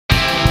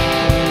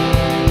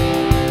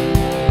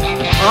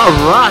All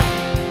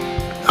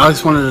right. I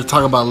just wanted to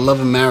talk about love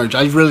and marriage.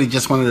 I really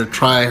just wanted to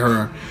try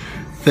her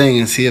thing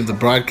and see if the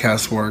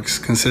broadcast works,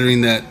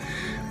 considering that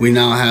we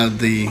now have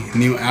the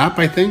new app,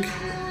 I think.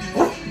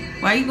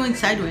 Why are you going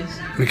sideways?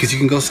 Because you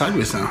can go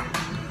sideways now.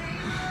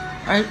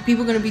 Are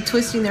people going to be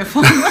twisting their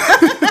phone?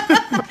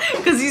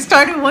 Because you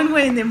started one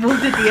way and then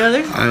moved it the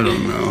other? I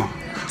don't know.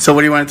 So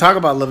what do you want to talk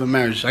about, love and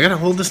marriage? I got to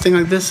hold this thing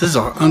like this? This is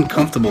an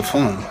uncomfortable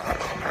phone.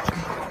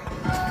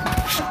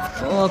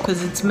 Oh,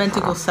 because it's meant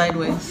to go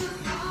sideways.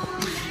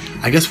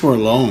 I guess we're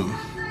alone.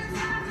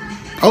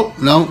 Oh,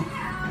 no.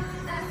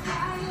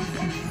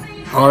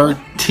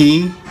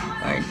 RT.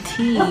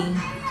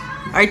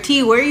 RT,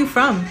 where are you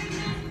from?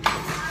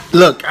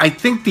 Look, I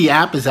think the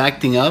app is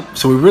acting up,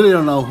 so we really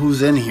don't know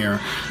who's in here.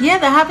 Yeah,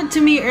 that happened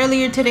to me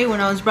earlier today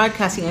when I was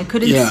broadcasting. I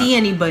couldn't see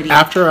anybody.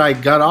 After I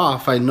got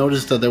off, I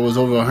noticed that there was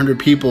over 100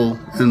 people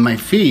in my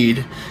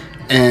feed,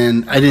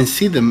 and I didn't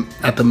see them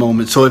at the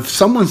moment. So if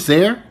someone's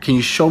there, can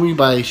you show me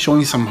by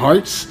showing some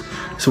hearts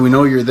so we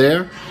know you're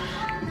there?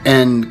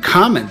 And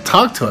comment,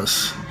 talk to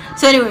us.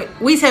 So anyway,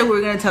 we said we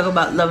were going to talk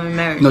about love and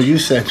marriage. No, you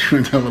said you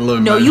were talking about love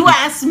and marriage. No, you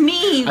asked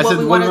me what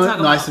we want to talk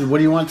about. No, I said, what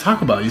do you want to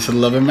talk about? You said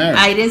love and marriage.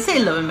 I didn't say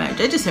love and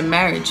marriage. I just said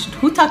marriage.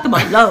 Who talked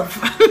about love?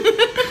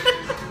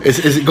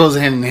 It goes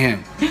hand in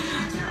hand.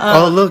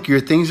 Oh, look,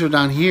 your things are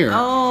down here.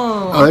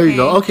 Oh, there you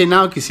go. Okay,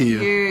 now I can see you.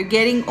 You're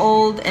getting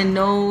old and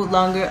no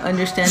longer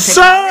understand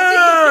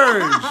technology.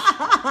 Surge!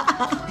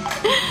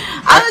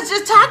 I was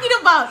just talking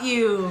about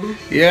you.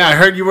 Yeah, I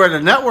heard you were at a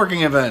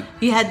networking event.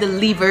 He had to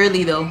leave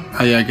early, though.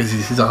 Oh, yeah, because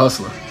he's a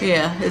hustler.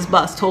 Yeah, his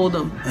boss told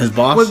him. His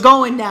boss? We're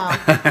going now.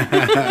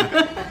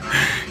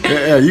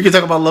 Yeah, you can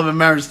talk about love and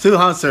marriage too,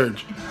 huh,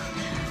 Serge?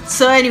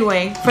 So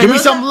anyway. Give me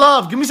some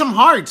love. Give me some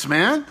hearts,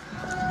 man.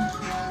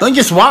 Don't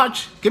just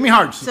watch. Give me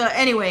hearts. So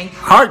anyway.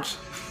 Hearts.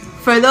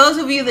 For those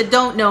of you that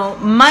don't know,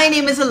 my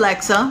name is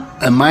Alexa.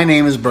 And my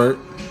name is Bert.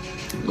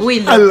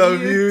 I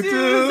love you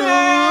too.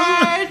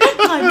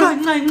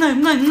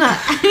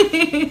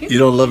 You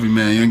don't love me,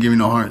 man. You don't give me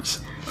no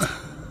hearts.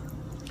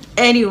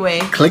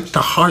 Anyway. Click the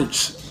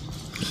hearts.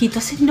 He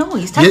doesn't know.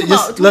 He's talking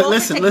about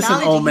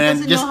listen, old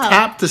man. Just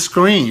tap the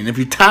screen. If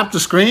you tap the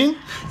screen,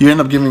 you end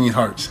up giving me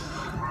hearts.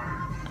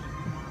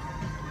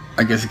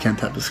 I guess you can't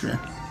tap the screen.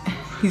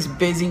 He's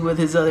busy with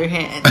his other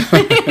hand.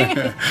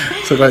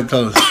 So go ahead,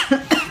 tell us.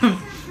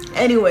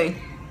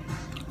 Anyway,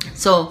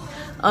 so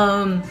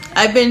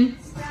I've been.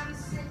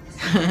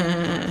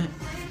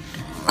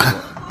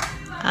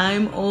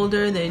 I'm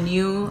older than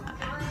you.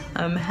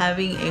 I'm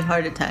having a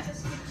heart attack.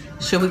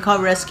 Should we call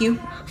rescue?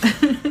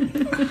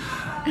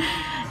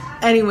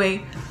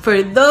 Anyway,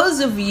 for those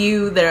of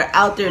you that are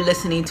out there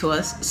listening to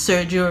us,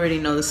 Serge, you already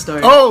know the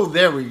story. Oh,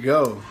 there we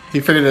go.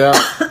 He figured it out.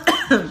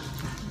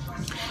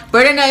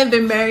 Bert and I have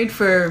been married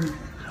for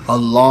a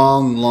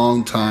long,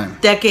 long time.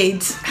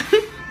 Decades.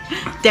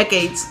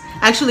 Decades.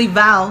 Actually,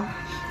 Val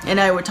and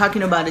I were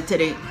talking about it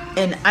today,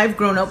 and I've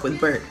grown up with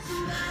Bert.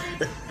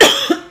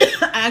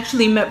 I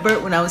actually met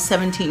Bert when I was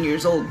 17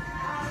 years old.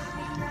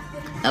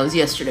 That was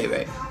yesterday,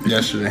 right?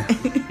 Yesterday.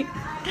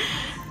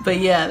 But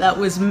yeah, that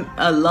was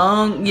a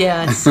long,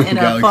 yes, in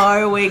a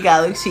faraway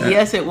galaxy.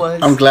 Yes, it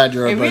was. I'm glad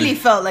you're. It really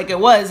felt like it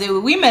was.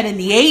 We met in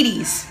the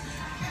 80s.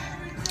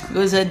 It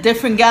was a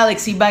different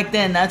galaxy back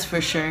then, that's for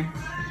sure.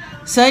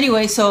 So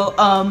anyway,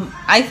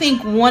 I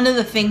think one of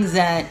the things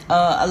that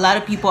a lot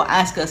of people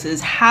ask us is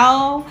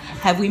how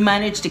have we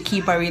managed to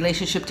keep our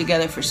relationship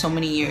together for so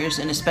many years,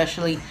 and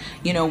especially,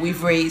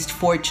 we've raised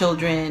 4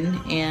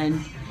 children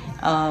and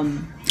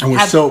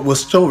we're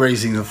still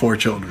raising the 4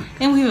 children,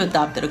 and we've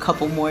adopted a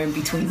couple more in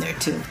between there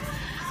too.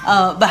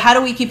 But how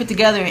do we keep it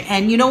together?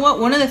 And you know what?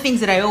 One of the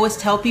things that I always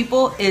tell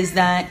people is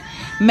that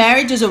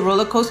marriage is a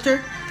roller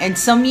coaster, and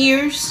some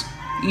years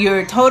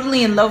you're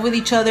totally in love with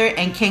each other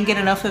and can't get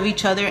enough of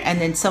each other, and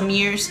then some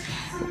years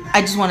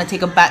I just want to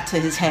take a bat to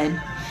his head.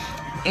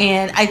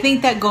 And I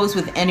think that goes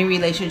with any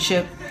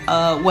relationship,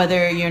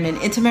 whether you're in an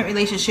intimate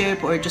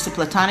relationship or just a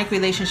platonic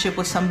relationship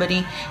with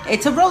somebody.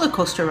 It's a roller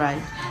coaster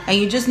ride, and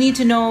you just need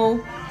to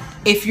know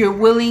if you're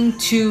willing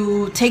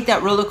to take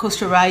that roller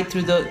coaster ride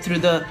through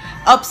the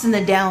ups and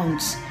the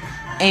downs.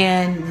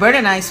 And Bert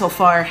and I so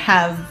far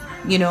have,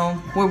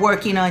 we're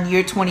working on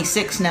year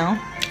 26 now.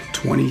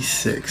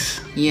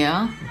 26.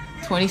 Yeah,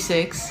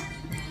 26.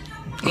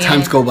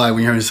 Times go by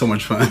when you're having so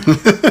much fun.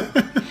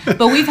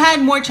 But we've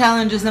had more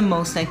challenges than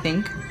most, I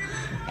think.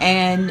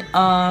 And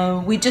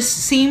we just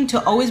seem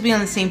to always be on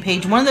the same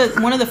page. One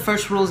of the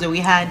first rules that we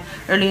had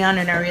early on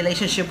in our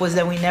relationship was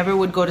that we never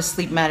would go to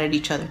sleep mad at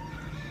each other.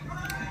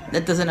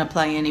 That doesn't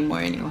apply anymore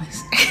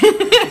anyways.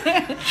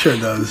 Sure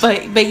does.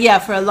 But yeah,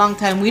 for a long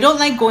time, we don't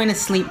like going to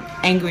sleep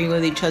angry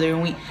with each other.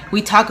 And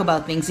we talk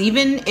about things.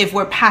 Even if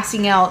we're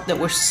passing out, that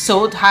we're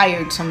so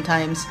tired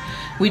sometimes,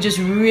 we just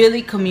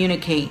really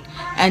communicate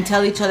and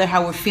tell each other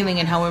how we're feeling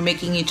and how we're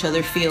making each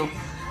other feel.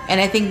 And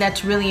I think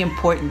that's really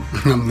important.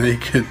 I'm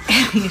naked.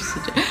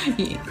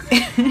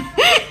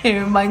 It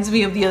reminds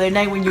me of the other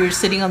night when you were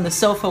sitting on the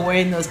sofa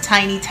wearing those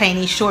tiny,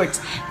 tiny shorts.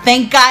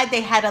 Thank God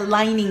they had a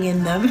lining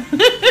in them.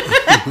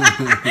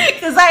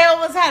 Because I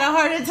almost had a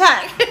heart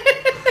attack.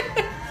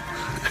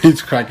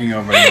 He's cracking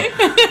up right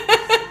now.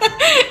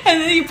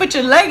 And then you put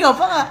your leg up,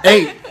 huh?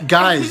 Hey,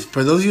 guys,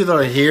 for those of you that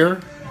are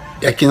here,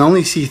 I can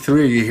only see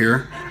 3 of you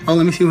here. Oh,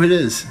 let me see who it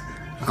is.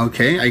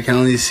 Okay, I can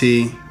only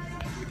see...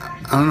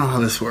 I don't know how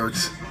this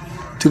works.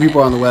 2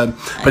 people on the web.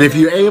 But if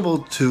you're able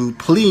to,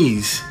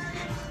 please...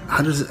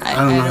 How does it... I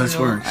don't know how this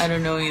works. I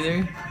don't know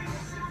either.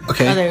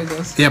 Okay. Oh, there it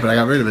goes. Yeah, but I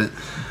got rid of it.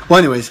 Well,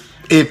 anyways,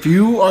 if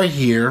you are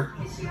here,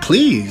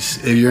 please,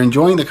 if you're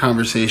enjoying the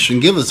conversation,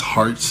 give us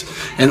hearts.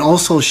 And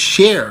also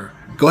share.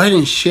 Go ahead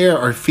and share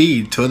our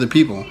feed to other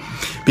people.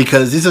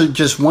 Because these are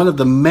just one of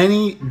the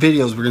many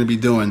videos we're going to be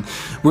doing.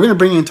 We're going to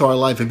bring into our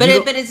life. But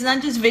it's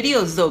not just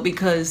videos, though,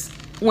 because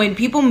when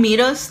people meet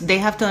us, they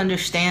have to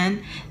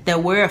understand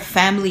that we're a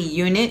family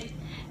unit.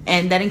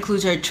 And that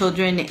includes our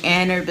children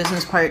and our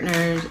business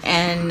partners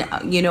and,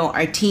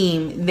 our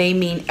team. They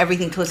mean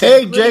everything to us.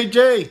 Hey,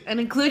 JJ. And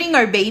including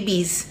our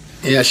babies.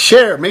 Yeah,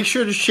 share. Make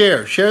sure to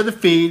share. Share the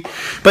feed.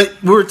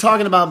 But we were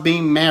talking about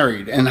being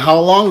married and how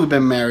long we've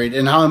been married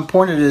and how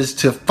important it is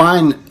to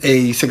find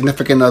a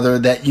significant other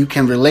that you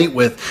can relate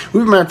with.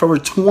 We've been married for over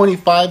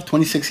 25,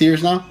 26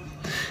 years now.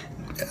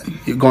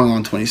 You're going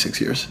on 26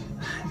 years.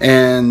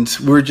 And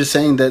we were just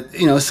saying that,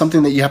 it's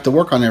something that you have to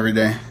work on every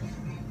day.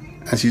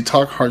 As you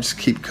talk, hearts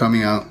keep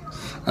coming out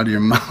of your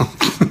mouth.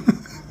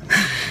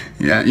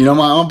 Yeah, I'm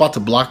about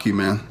to block you,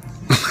 man.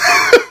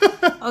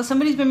 Oh,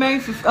 somebody's been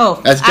married for... Oh,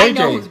 that's JJ. I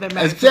know who's been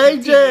married that's for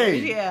 15 JJ.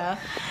 years. Yeah,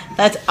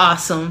 that's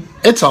awesome.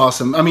 It's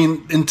awesome. I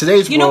mean, in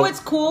today's world... You know what's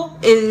cool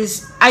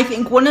is I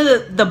think one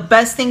of the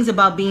best things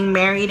about being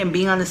married and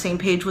being on the same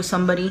page with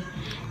somebody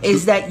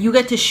is that you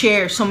get to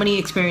share so many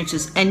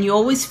experiences and you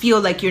always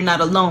feel like you're not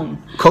alone.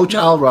 Coach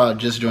Alrod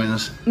just joined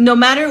us. No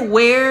matter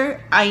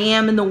where I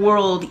am in the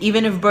world,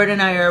 even if Bert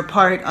and I are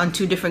apart on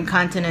 2 different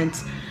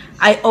continents,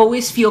 I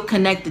always feel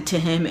connected to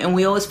him, and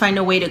we always find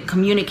a way to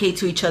communicate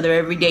to each other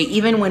every day,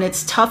 even when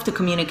it's tough to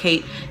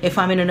communicate. If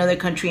I'm in another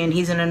country and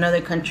he's in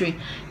another country,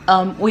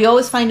 we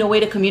always find a way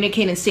to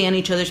communicate and stay on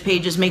each other's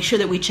pages, make sure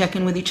that we check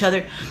in with each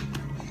other.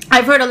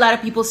 I've heard a lot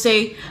of people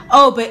say,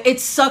 oh, but it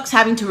sucks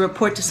having to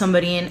report to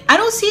somebody. And I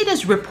don't see it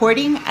as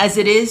reporting as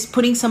it is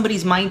putting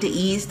somebody's mind to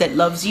ease that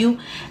loves you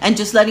and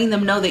just letting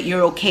them know that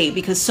you're okay,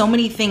 because so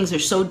many things are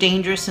so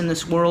dangerous in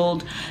this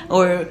world,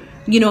 or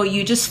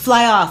you just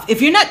fly off.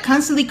 If you're not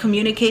constantly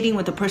communicating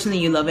with the person that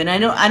you love, and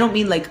I don't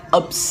mean like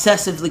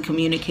obsessively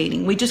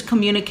communicating. We just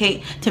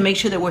communicate to make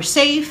sure that we're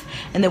safe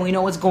and that we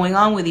know what's going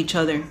on with each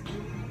other.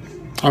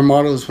 Our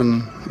motto is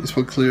when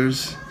smoke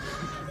clears,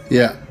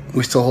 yeah,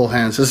 we still hold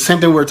hands. It's the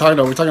same thing we were talking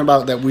about. We're talking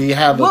about that we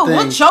have a thing.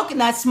 We'll choke in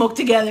that smoke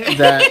together.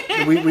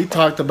 That we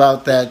talked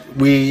about that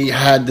we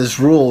had this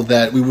rule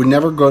that we would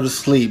never go to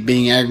sleep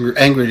being angry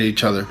at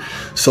each other.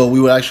 So we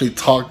would actually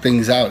talk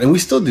things out, and we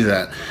still do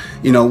that.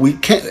 We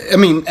can't. I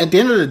mean, at the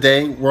end of the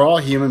day, we're all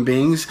human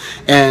beings,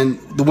 and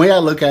the way I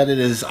look at it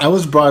is, I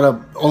was brought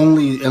up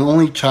an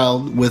only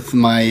child with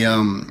my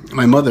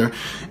my mother,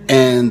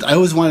 and I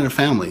always wanted a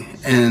family.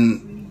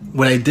 And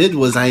what I did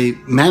was I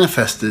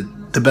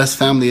manifested the best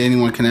family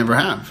anyone can ever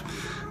have,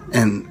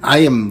 and I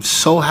am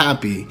so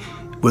happy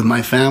with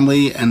my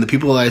family and the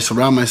people that I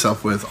surround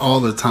myself with all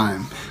the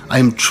time. I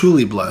am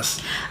truly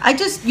blessed. I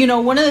just,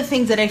 one of the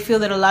things that I feel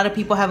that a lot of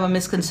people have a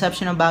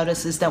misconception about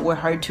us is that we're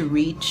hard to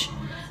reach.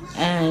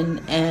 And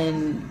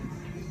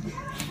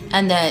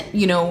that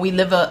we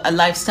live a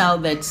lifestyle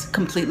that's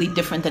completely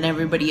different than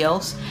everybody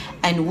else,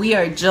 and we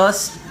are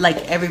just like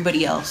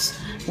everybody else.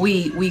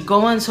 We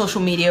go on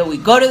social media, we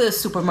go to the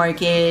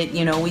supermarket,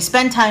 we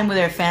spend time with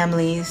our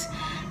families.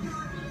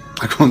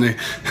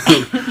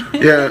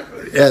 Yeah,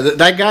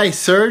 that guy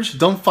Serge,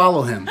 don't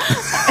follow him.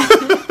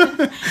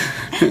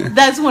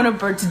 That's one of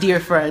Bert's dear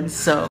friends,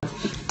 so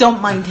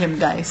don't mind him,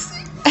 guys.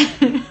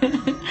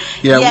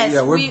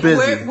 We're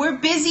busy. We're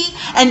busy,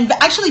 and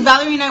actually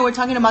Valerie and I were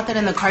talking about that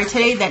in the car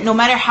today, that no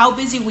matter how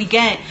busy we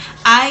get,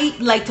 I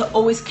like to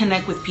always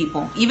connect with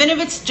people, even if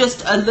it's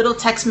just a little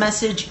text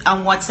message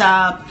on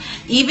WhatsApp.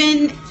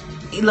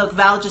 Look,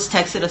 Val just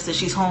texted us that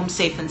she's home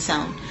safe and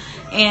sound,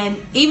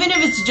 and even if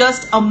it's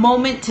just a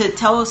moment to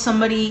tell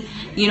somebody,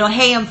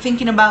 hey, I'm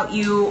thinking about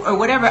you, or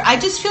whatever, I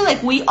just feel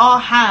like we all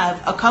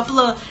have a couple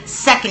of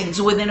seconds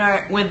within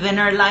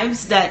our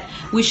lives that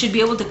we should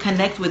be able to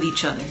connect with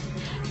each other.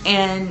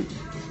 And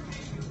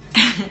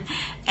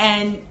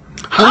Honey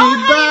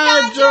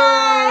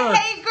Badger!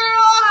 Hey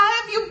girl, how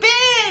have you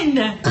been?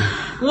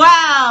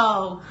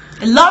 Wow,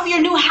 I love your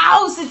new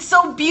house. It's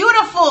so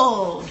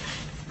beautiful.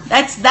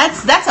 That's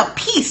a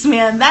piece,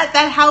 man.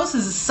 That house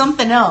is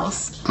something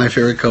else. My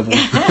favorite couple.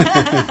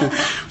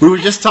 We were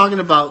just talking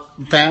about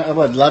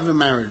love and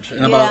marriage,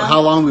 and about how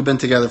long we've been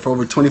together for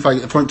over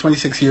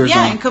 26 years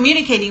now. And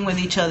communicating with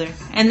each other.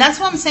 And that's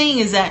what I'm saying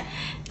is that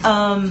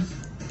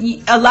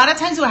a lot of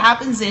times what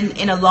happens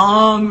in a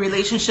long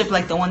relationship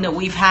like the one that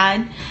we've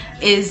had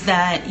is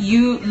that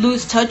you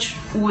lose touch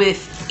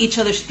with each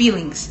other's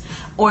feelings,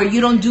 or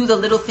you don't do the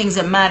little things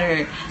that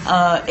matter.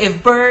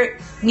 If Bert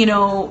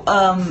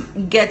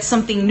gets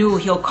something new,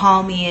 he'll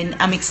call me and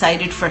I'm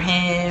excited for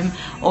him.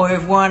 Or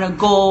if we're on a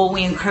goal,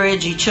 we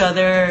encourage each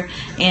other.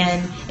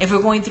 And if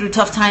we're going through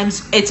tough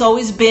times, it's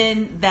always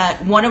been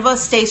that one of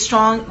us stays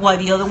strong while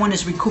the other one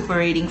is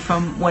recuperating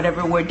from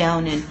whatever we're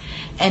down in.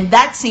 And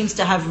that seems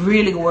to have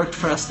really worked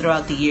for us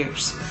throughout the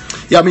years.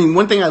 Yeah, I mean,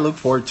 one thing I look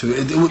forward to,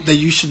 that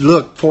you should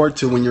look forward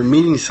to when you're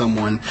meeting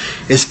someone,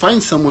 is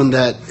find someone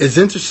that is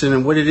interested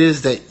in what it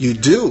is that you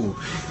do,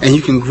 and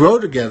you can grow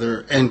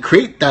together and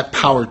create that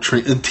power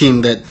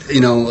team that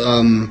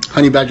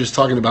Honey Badger's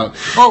talking about.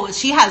 Oh,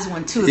 she has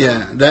one too. Though.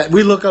 Yeah, that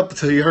we look up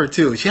to her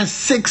too. She has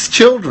 6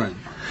 children.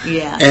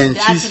 Yeah, and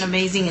that's an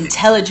amazing,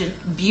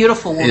 intelligent,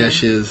 beautiful woman. Yeah,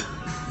 she is.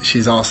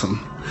 She's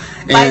awesome.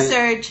 Bye,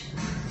 Serge.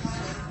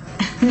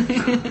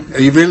 Are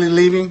you really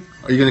leaving?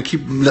 Or are you gonna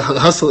keep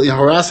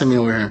harassing me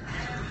over here?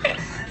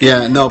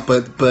 Yeah, no,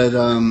 but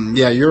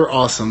yeah, you're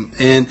awesome.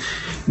 And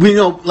we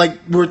know, like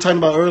we were talking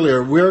about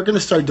earlier, we're gonna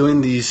start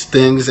doing these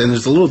things, and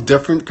it's a little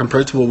different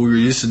compared to what we were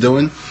used to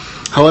doing.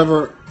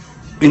 However,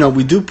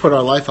 we do put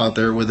our life out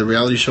there with the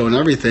reality show and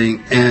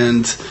everything,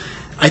 and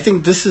I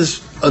think this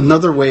is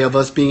another way of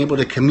us being able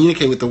to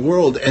communicate with the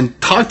world and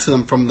talk to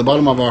them from the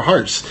bottom of our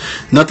hearts.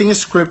 Nothing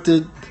is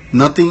scripted.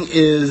 Nothing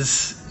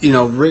is,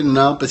 written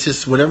up. It's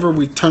just whatever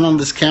we turn on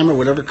this camera,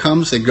 whatever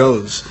comes, it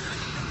goes.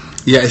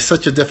 Yeah, it's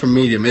such a different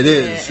medium. It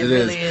is. Yeah, it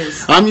really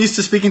is. I'm used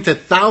to speaking to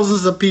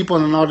thousands of people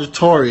in an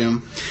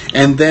auditorium,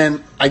 and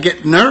then I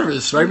get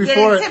nervous right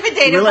before. Get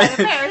intimidated by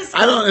the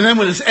Periscope. And then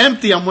when it's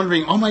empty, I'm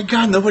wondering, oh my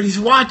God, nobody's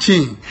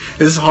watching.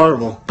 It's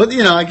horrible. But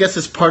I guess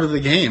it's part of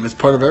the game. It's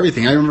part of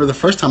everything. I remember the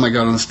first time I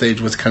got on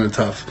stage was kind of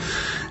tough.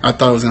 I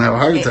thought I was gonna have a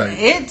heart attack.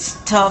 It's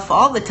tough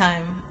all the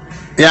time.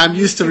 Yeah, I'm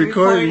used to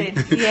recording.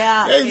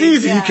 Yeah, it's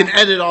easy. Yeah. You can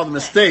edit all the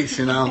mistakes.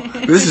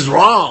 This is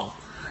raw.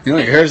 Your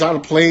hair's out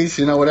of place.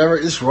 Whatever.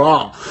 It's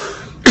raw.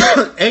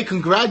 Hey,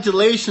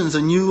 congratulations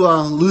on you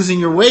losing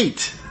your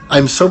weight.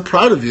 I'm so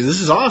proud of you. This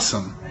is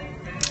awesome.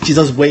 She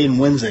does weigh-in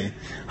Wednesday,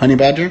 Honey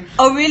Badger.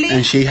 Oh, really?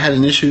 And she had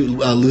an issue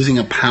losing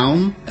a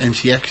pound, and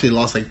she actually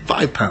lost like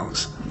 5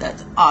 pounds.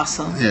 That's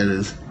awesome. Yeah, it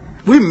is.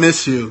 We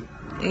miss you.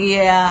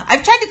 Yeah,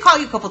 I've tried to call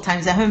you a couple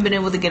times. I haven't been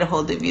able to get a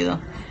hold of you though.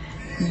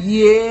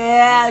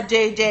 Yeah,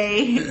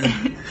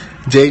 JJ.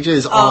 JJ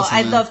is awesome. Oh,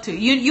 I'd love to.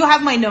 You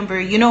have my number.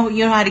 You know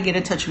how to get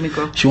in touch with me,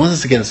 girl. She wants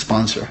us to get a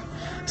sponsor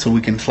so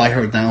we can fly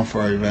her down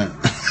for our event.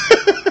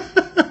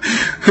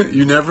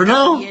 You never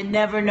know. You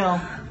never know.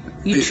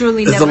 You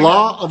truly never know. It's the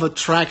law of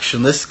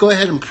attraction. Let's go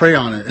ahead and pray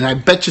on it, and I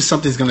bet you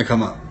something's going to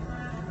come up.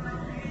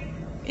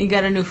 You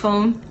got a new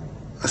phone?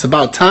 It's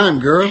about time,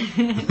 girl.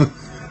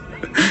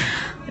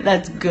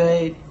 That's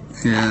good.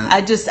 Yeah.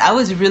 I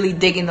was really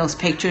digging those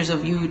pictures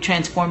of you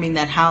transforming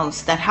that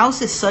house. That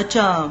house is such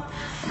a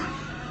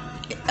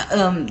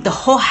the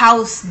whole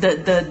house,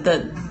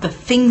 the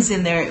things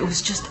in there, it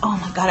was just, oh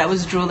my God, I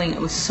was drooling. It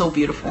was so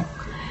beautiful.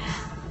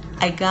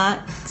 I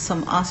got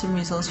some awesome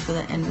results for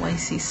the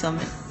NYC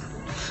Summit.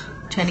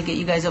 Trying to get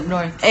you guys up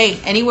north.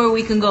 Hey, anywhere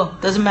we can go.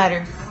 Doesn't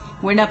matter.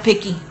 We're not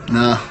picky.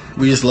 Nah,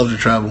 we just love to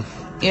travel.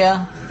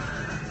 Yeah.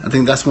 I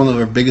think that's one of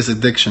our biggest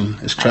addiction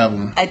is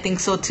traveling. I think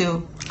so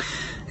too.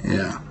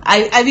 Yeah.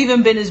 I've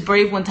even been as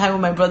brave one time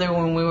with my brother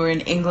when we were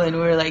in England.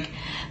 We were like,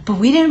 but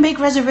we didn't make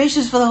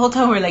reservations for the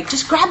hotel. We were like,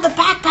 just grab the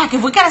backpack.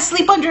 If we gotta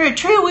sleep under a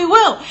tree, we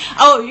will.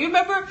 Oh, you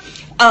remember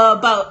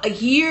about a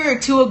year or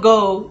two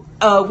ago,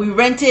 we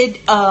rented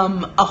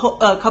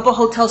a couple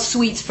hotel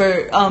suites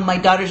for my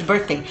daughter's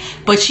birthday.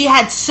 But she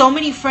had so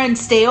many friends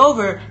stay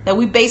over that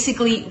we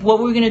basically, what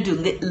we were gonna do,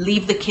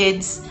 leave the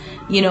kids,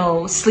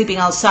 sleeping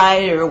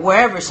outside or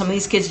wherever. Some of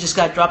these kids just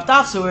got dropped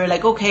off, so we were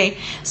like, okay.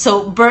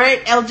 So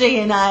Bert,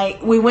 LJ, and I,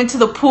 we went to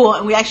the pool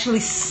and we actually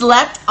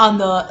slept on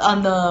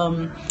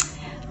the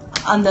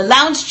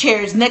lounge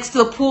chairs next to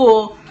the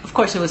pool. Of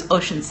course, it was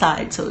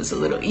oceanside, so it was a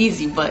little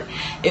easy, but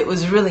it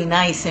was really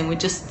nice. And we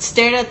just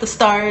stared at the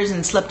stars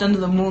and slept under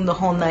the moon the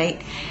whole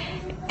night.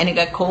 And it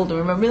got cold.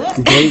 Remember that?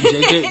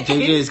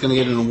 JJ is gonna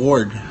get an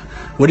award.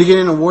 What are you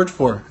getting an award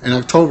for in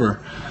October?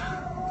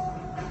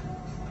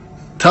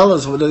 Tell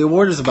us what the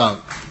award is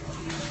about.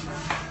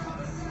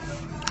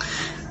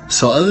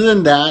 So other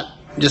than that,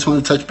 just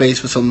want to touch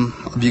base with some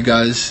of you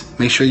guys.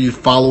 Make sure you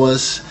follow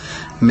us.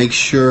 Make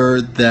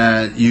sure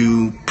that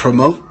you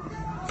promote.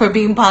 For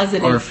being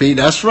positive. Our feed.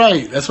 That's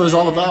right. That's what it's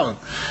all about.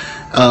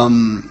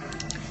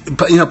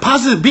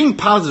 But being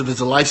positive is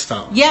a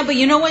lifestyle. Yeah, but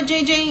you know what,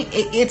 JJ?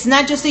 It's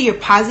not just that you're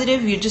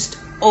positive. You just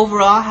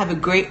overall have a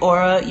great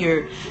aura.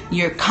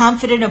 You're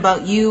confident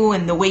about you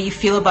and the way you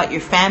feel about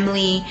your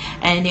family,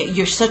 and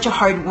you're such a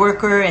hard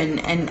worker.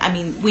 And I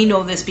mean, we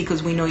know this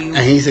because we know you.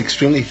 And he's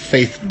extremely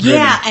faith-driven.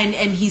 Yeah,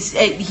 and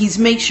he's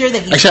make sure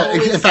that he's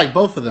actually, in fact,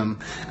 both of them,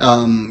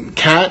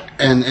 Kat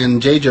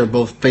and JJ are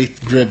both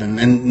faith-driven,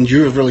 and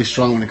you're really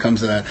strong when it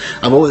comes to that.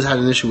 I've always had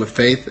an issue with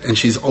faith, and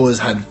she's always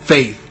had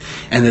faith.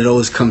 And it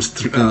always comes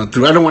through.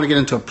 I don't want to get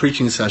into a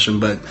preaching session,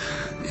 but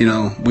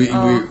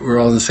we're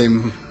all in the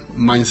same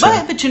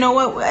mindset. But you know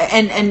what?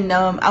 And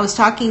I was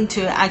talking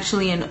to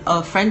actually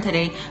a friend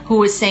today who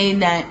was saying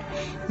that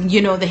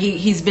you know, that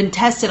he's been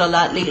tested a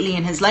lot lately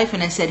in his life.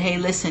 And I said, hey,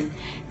 listen,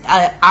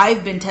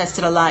 I've been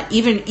tested a lot,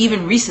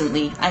 even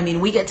recently. I mean,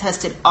 we get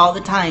tested all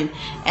the time.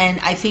 And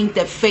I think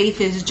that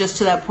faith is just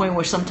to that point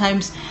where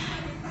sometimes,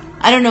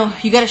 I don't know,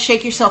 you got to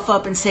shake yourself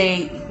up and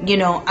say, you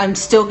know, I'm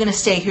still going to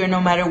stay here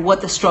no matter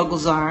what the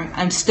struggles are.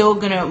 I'm still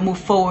going to move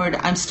forward.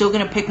 I'm still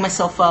going to pick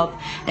myself up,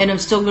 and I'm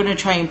still going to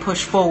try and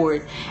push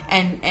forward.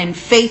 And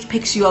faith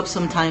picks you up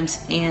sometimes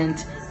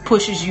and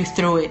pushes you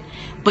through it.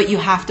 But you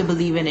have to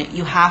believe in it.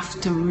 You have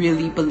to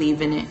really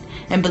believe in it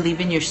and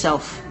believe in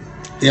yourself.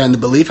 Yeah, and the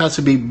belief has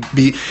to be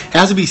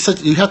has to be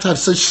such. You have to have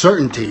such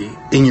certainty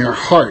in your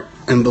heart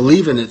and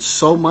believe in it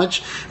so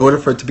much in order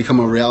for it to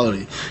become a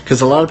reality. Because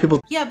a lot of people.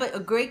 Yeah, but a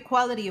great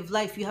quality of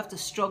life you have to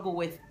struggle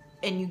with,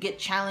 and you get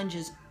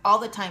challenges all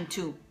the time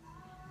too.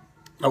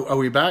 Are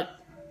we back?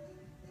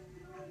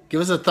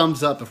 Give us a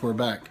thumbs up if we're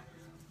back.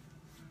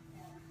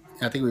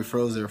 I think we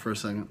froze there for a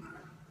second.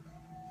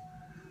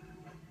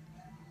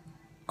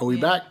 Are we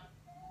back?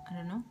 I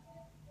don't know.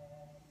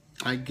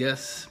 I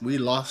guess we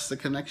lost the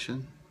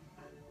connection.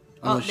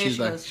 Oh, no, she's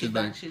back. She's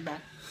back.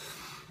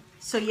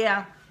 So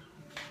yeah.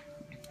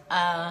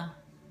 I'm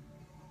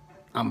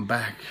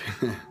back.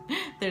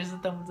 There's a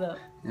thumbs up.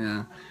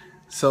 Yeah.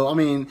 So I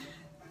mean,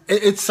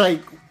 it's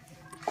like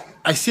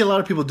I see a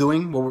lot of people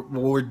doing what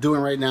we're doing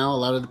right now. A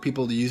lot of the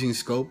people that are using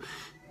Scope,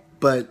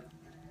 but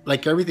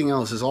like everything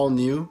else, is all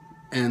new,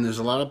 and there's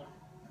a lot of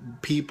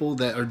people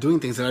that are doing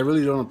things that I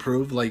really don't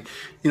approve, like,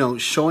 you know,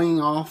 showing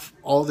off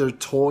all their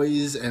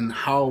toys and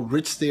how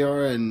rich they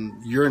are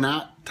and you're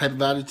not type of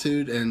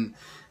attitude. And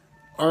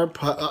our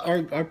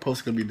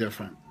post gonna be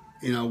different.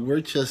 You know,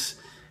 we're just,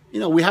 you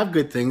know, we have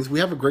good things,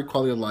 we have a great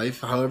quality of life.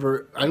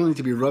 However, I don't need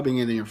to be rubbing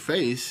it in your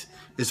face.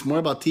 It's more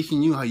about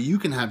teaching you how you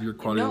can have your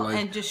quality of life,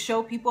 and just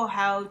show people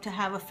how to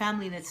have a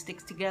family that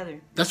sticks together.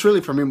 That's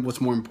really, for me,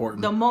 what's more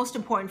important. The most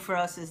important for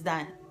us is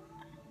that.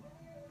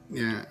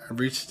 Yeah, I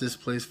reached this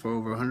place for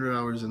over 100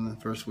 hours in the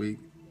first week.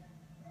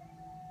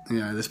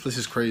 Yeah, this place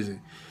is crazy.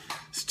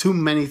 It's too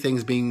many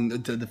things being,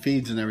 the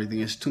feeds and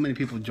everything. It's too many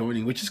people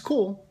joining, which is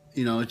cool.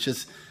 You know, it's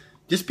just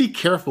be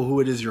careful who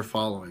it is you're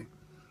following.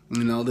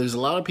 You know, there's a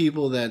lot of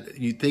people that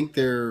you think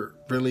they're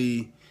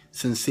really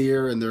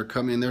sincere and they're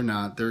coming, they're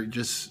not. They're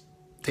just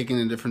taking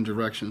in different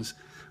directions.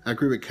 I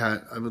agree with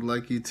Kat. I would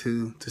like you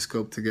to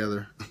scope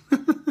together.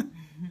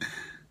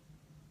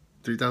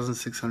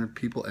 3,600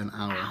 people an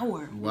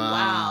hour.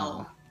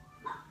 Wow.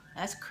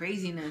 That's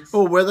craziness.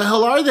 Oh, where the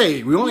hell are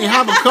they? We only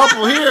have a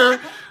couple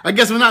here. I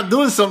guess we're not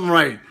doing something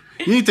right.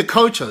 You need to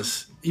coach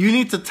us. You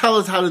need to tell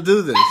us how to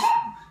do this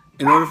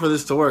in order for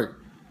this to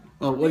work.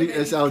 Oh, what?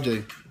 It's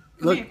LJ.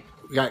 Look,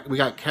 we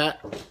got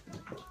Kat.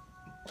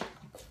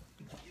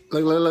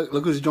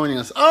 Look who's joining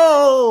us.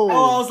 Oh,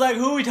 I was like,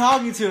 who are we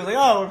talking to? Like,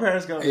 oh, we're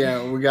Periscope.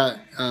 Yeah, we got.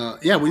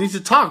 We need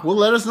to talk. Well,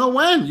 let us know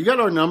when. You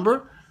got our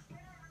number.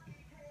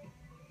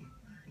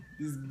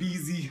 This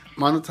BZ.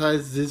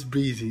 Monetize this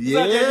breezy.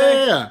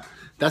 Yeah.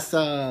 That's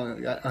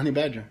Honey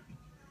Badger.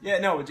 Yeah,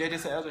 no, JJ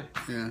said LJ.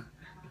 Yeah.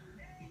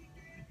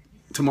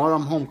 Tomorrow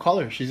I'm home. Call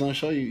her. She's gonna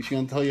show you. She's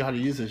gonna tell you how to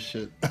use this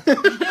shit.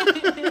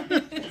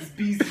 It's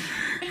BZ.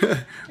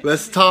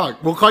 Let's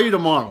talk. We'll call you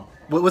tomorrow.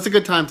 What's a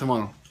good time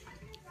tomorrow?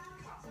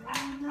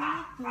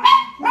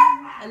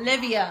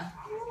 Olivia.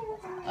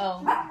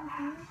 Oh.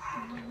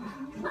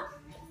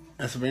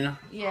 That's Sabrina?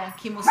 Yeah,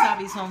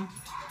 Kimosabi's home.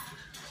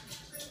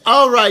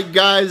 All right,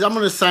 guys. I'm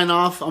going to sign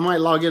off. I might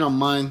log in on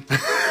mine.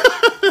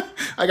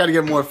 I got to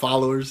get more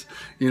followers.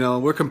 You know,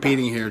 we're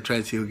competing here,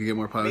 trying to see who can get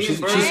more followers. She's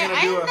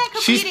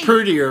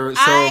prettier,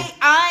 so...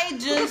 I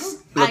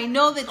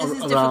know that this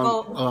is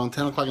difficult. Around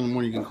 10 o'clock in the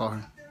morning, you can call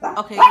her.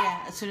 Okay,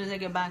 yeah, as soon as I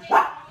get back.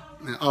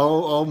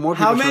 Oh, more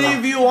people. How many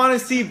of you want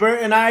to see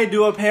Bert and I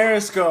do a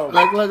Periscope?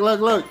 Look.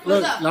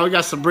 Now we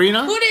got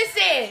Sabrina. Who this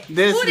is?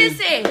 Who this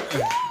is?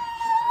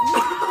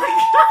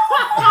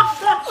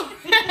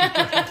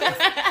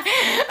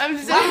 I'm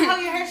sorry.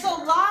 Why your hair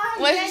so long?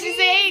 What did she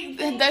say?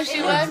 Does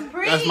she want?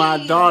 That's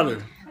my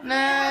daughter.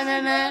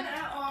 No.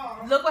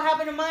 Look what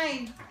happened to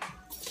mine.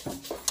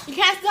 You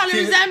can't tell the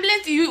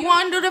resemblance. You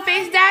want to do the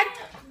face, Dad?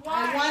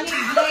 I wanted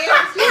Blair.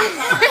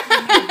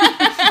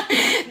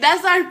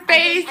 That's our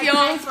face,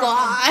 yo,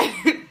 squad.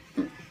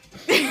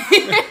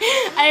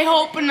 I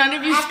hope none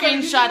of you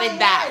screenshotted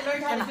that. I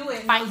learned how to do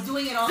it. I was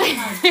doing it all the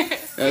time. Yeah,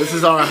 this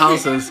is our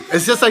houses.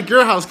 It's just like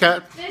your house,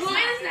 Kat. Who is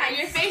that?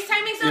 You're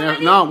FaceTiming somebody?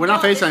 Yeah, no, we're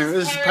not FaceTiming.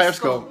 This is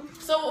Periscope.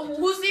 So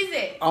who sees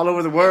it? All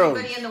over the world.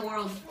 Everybody in the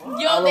world.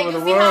 Yo, all they over can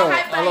the see world.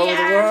 how hype All over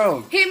the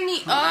world. Hit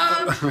me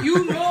up.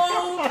 You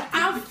know,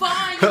 I'm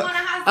fun. You wanna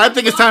have I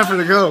think it's time for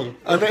the go.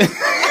 All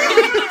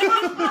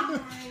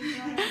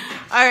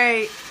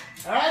right.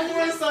 And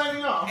we're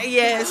signing off.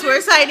 Yes,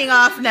 we're signing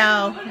off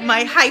now.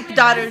 My hype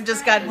daughter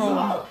just got home.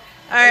 All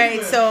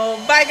right, so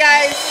bye,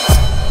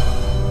 guys.